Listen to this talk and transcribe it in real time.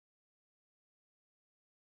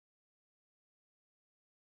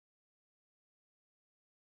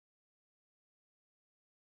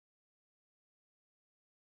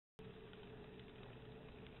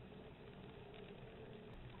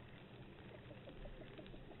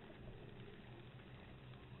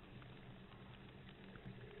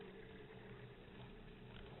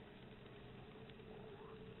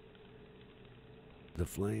The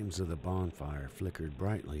flames of the bonfire flickered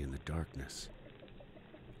brightly in the darkness.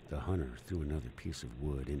 The hunter threw another piece of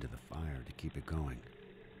wood into the fire to keep it going.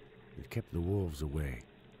 It kept the wolves away,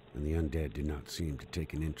 and the undead did not seem to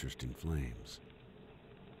take an interest in flames.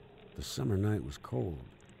 The summer night was cold,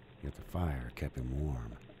 yet the fire kept him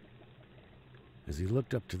warm. As he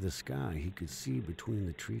looked up to the sky, he could see between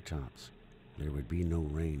the treetops there would be no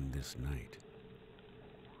rain this night.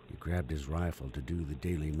 He grabbed his rifle to do the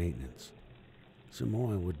daily maintenance. Some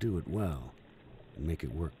oil would do it well and make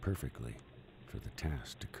it work perfectly for the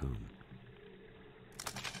task to come.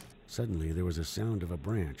 Suddenly, there was a sound of a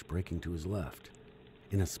branch breaking to his left.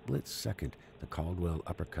 In a split second, the Caldwell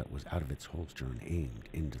uppercut was out of its holster and aimed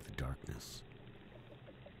into the darkness.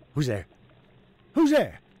 "Who's there? Who's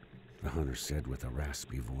there?" the hunter said with a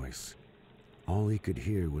raspy voice. All he could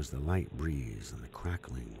hear was the light breeze and the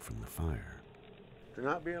crackling from the fire. "Do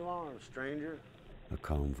not be alarmed, stranger," a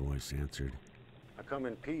calm voice answered. "I come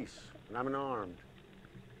in peace, and I'm unarmed."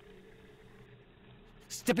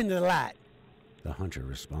 "Step into the light," the hunter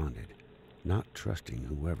responded, not trusting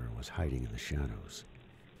whoever was hiding in the shadows.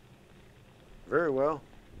 "Very well."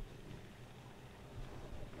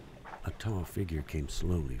 A tall figure came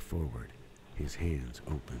slowly forward, his hands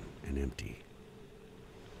open and empty.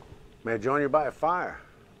 "May I join you by a fire?"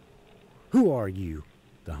 "Who are you?"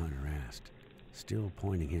 the hunter asked, still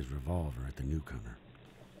pointing his revolver at the newcomer.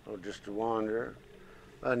 "Oh, just a wanderer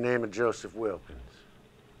by the name of Joseph Wilkins."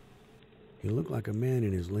 He looked like a man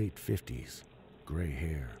in his late 50s, gray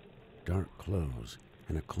hair, dark clothes,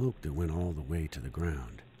 and a cloak that went all the way to the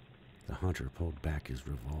ground. The hunter pulled back his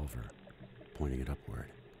revolver, pointing it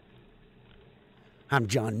upward. "I'm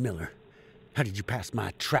John Miller. How did you pass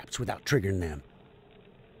my traps without triggering them?"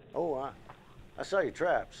 "Oh, I saw your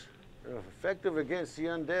traps. They're effective against the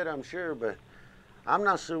undead, I'm sure, but I'm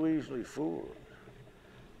not so easily fooled.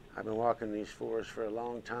 I've been walking these forests for a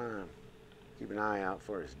long time. Keep an eye out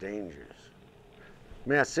for its dangers.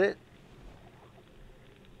 May I sit?"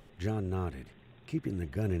 John nodded, keeping the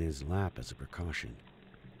gun in his lap as a precaution.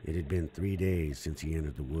 It had been 3 days since he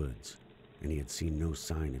entered the woods, and he had seen no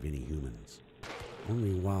sign of any humans.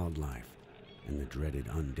 Only wildlife and the dreaded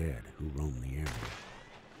undead who roamed the area.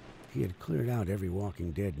 He had cleared out every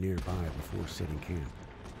walking dead nearby before setting camp,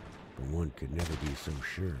 but one could never be so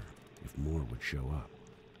sure if more would show up.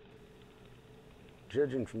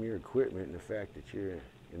 Judging from your equipment and the fact that you're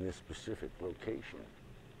in this specific location,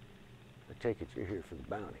 I take it you're here for the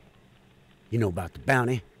bounty. "You know about the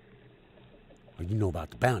bounty? Or you know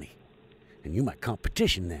about the bounty? And you my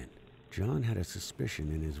competition then?" John had a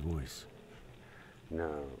suspicion in his voice.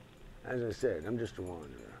 "No, as I said, I'm just a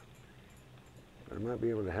wanderer. But I might be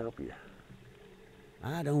able to help you."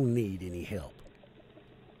 "I don't need any help."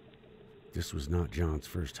 This was not John's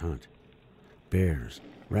first hunt. Bears,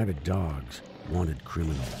 rabid dogs, wanted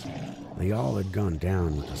criminals. They all had gone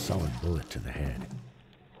down with a solid bullet to the head.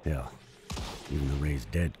 Hell, even the raised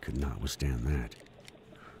dead could not withstand that.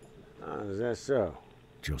 Is that so?"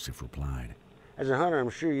 Joseph replied. "As a hunter, I'm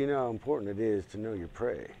sure you know how important it is to know your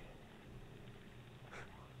prey.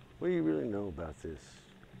 What do you really know about this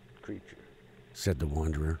creature?" Said the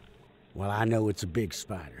wanderer. "Well, I know it's a big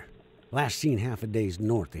spider. Last seen half a day's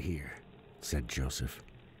north of here," said Joseph.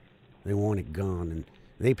 "They want it gone, and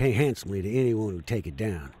they pay handsomely to anyone who take it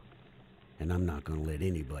down. And I'm not going to let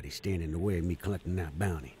anybody stand in the way of me collecting that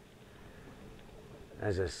bounty."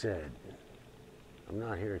 "As I said, I'm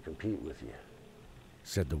not here to compete with you,"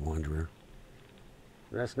 said the wanderer.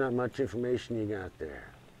 "That's not much information you got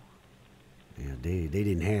there." Yeah, they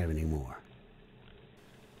didn't have any more.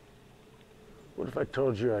 "What if I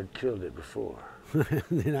told you I'd killed it before?"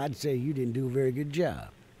 Then I'd say you didn't do a very good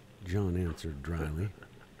job, John answered dryly.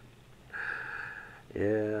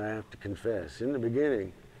 "Yeah, I have to confess, in the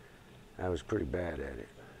beginning, I was pretty bad at it.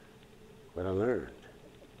 But I learned.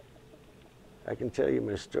 I can tell you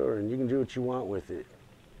my story, and you can do what you want with it.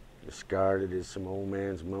 Discard it as some old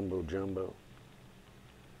man's mumbo-jumbo.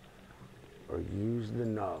 Or use the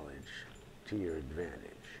knowledge to your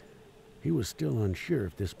advantage." He was still unsure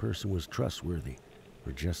if this person was trustworthy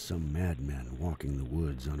or just some madman walking the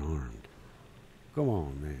woods unarmed. "Go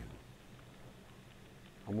on, then."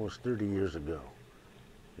 Almost 30 years ago,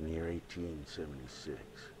 in the year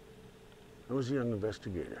 1876, I was a young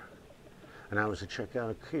investigator, and I was to check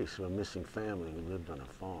out a case of a missing family who lived on a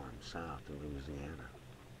farm south in Louisiana.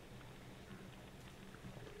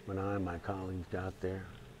 When I and my colleagues got there,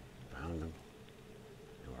 found them,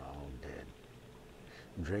 they were all dead,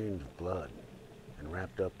 drained of blood and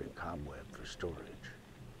wrapped up in cobweb for storage.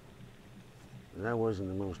 And that wasn't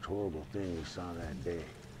the most horrible thing we saw that day.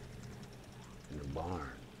 In the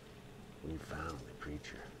barn, we found the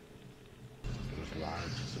creature. It was as large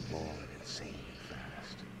as a boy and insanely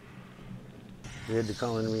fast. We had to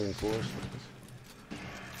call in reinforcements.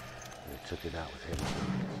 They took it out with heavy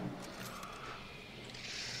guns.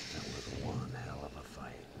 That was one hell of a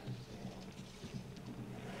fight.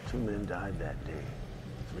 2 men died that day.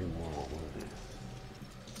 3 more were wounded.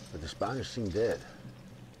 But the Spanish seemed dead.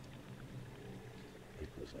 It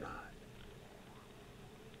was not.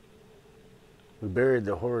 We buried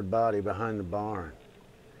the horrid body behind the barn.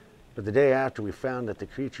 But the day after, we found that the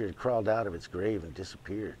creature had crawled out of its grave and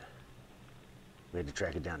disappeared. We had to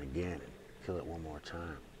track it down again and kill it one more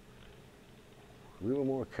time. We were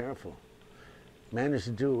more careful. Managed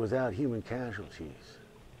to do it without human casualties.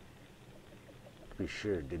 To be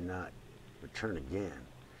sure, it did not return again.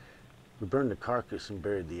 We burned the carcass and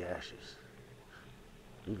buried the ashes.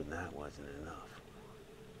 Even that wasn't enough.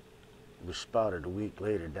 It was spotted a week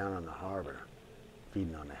later down on the harbor,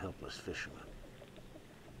 feeding on a helpless fisherman.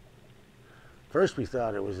 First, we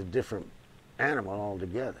thought it was a different animal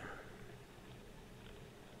altogether.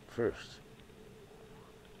 First,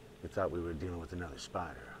 we thought we were dealing with another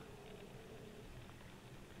spider.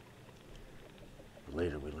 But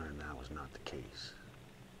later, we learned that was not the case.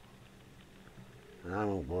 And I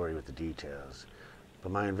won't bore you with the details,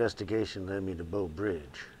 but my investigation led me to Bow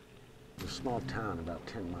Bridge, a small town about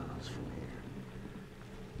 10 miles from here.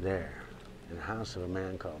 There, in the house of a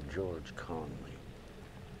man called George Conley,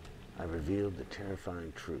 I revealed the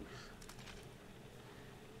terrifying truth.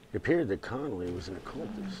 It appeared that Conley was an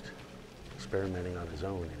occultist, experimenting on his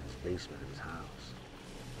own in his basement of his house.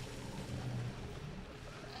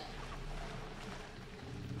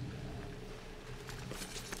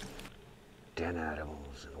 Den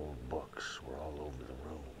animals and old books were all over the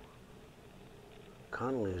room.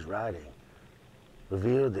 Conley's writing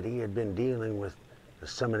revealed that he had been dealing with the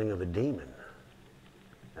summoning of a demon.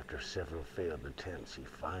 After several failed attempts, he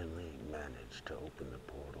finally managed to open the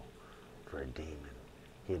portal for a demon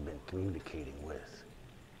he had been communicating with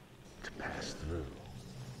to pass through.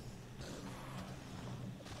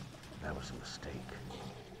 That was a mistake.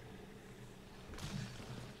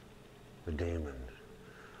 The demon,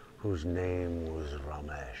 whose name was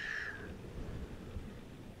Ramesh,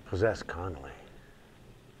 possessed Conley.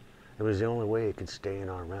 It was the only way it could stay in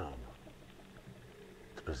our realm.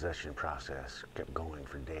 The possession process kept going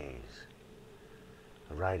for days.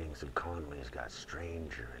 The writings of Conley's got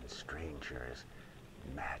stranger and stranger as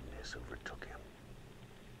madness overtook him.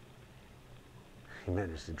 He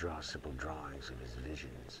managed to draw simple drawings of his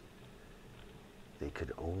visions. They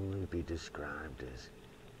could only be described as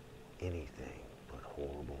anything but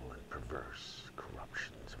horrible and perverse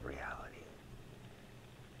corruptions of reality.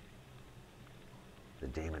 The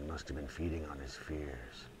demon must have been feeding on his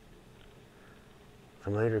fears.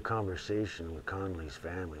 From later conversation with Conley's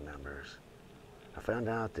family members, I found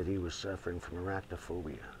out that he was suffering from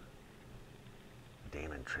arachnophobia. The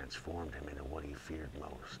demon transformed him into what he feared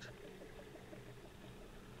most.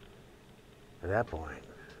 At that point,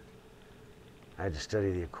 I had to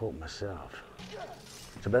study the occult myself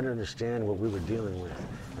to better understand what we were dealing with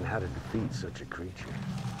and how to defeat such a creature.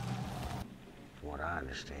 From what I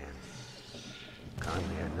understand,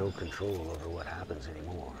 Conley had no control over what happens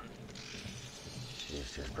anymore.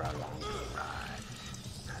 He's just brought along for the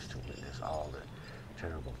ride, has to witness all the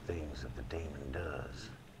terrible things that the demon does.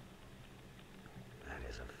 That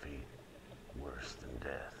is a fate worse than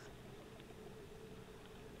death.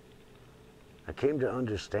 I came to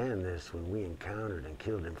understand this when we encountered and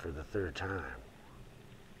killed him for the 3rd time.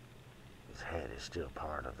 His head is still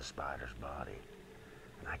part of the spider's body,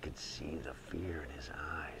 and I could see the fear in his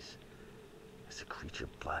eyes as the creature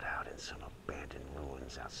bled out in some abandoned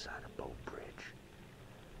ruins outside of Bow Bridge.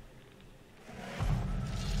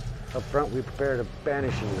 Up front, we prepared a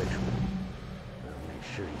banishing ritual. That'll make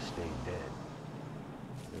sure he stayed dead.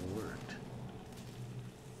 It worked.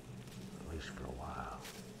 At least for a while.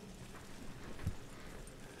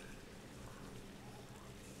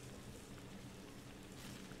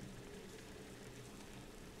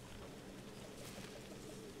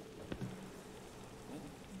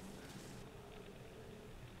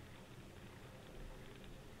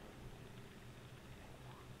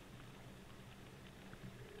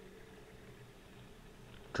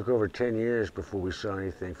 Took over 10 years before we saw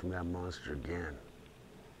anything from that monster again.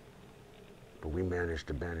 But we managed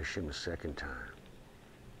to banish him a 2nd time.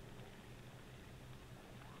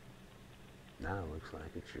 Now it looks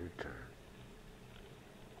like it's your turn.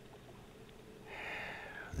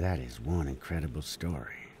 That is one incredible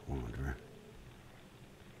story, Wanderer.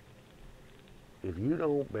 If you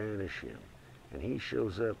don't banish him and he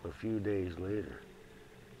shows up a few days later,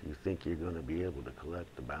 do you think you're going to be able to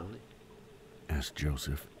collect the bounty? Asked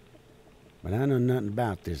Joseph. But I know nothing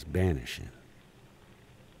about this banishing.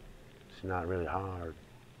 It's not really hard.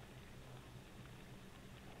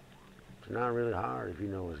 It's not really hard if you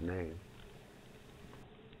know his name.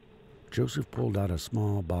 Joseph pulled out a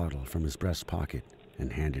small bottle from his breast pocket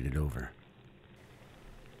and handed it over.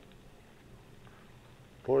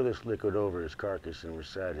 Pour this liquid over his carcass and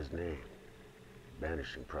recite his name. The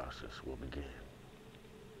banishing process will begin.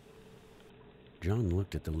 John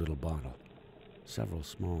looked at the little bottle. Several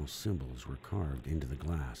small symbols were carved into the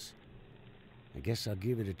glass. I guess I'll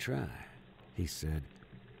give it a try, he said,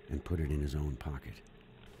 and put it in his own pocket.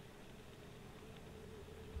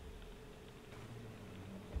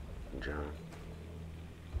 John,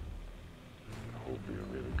 I hope you're a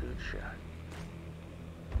really good shot.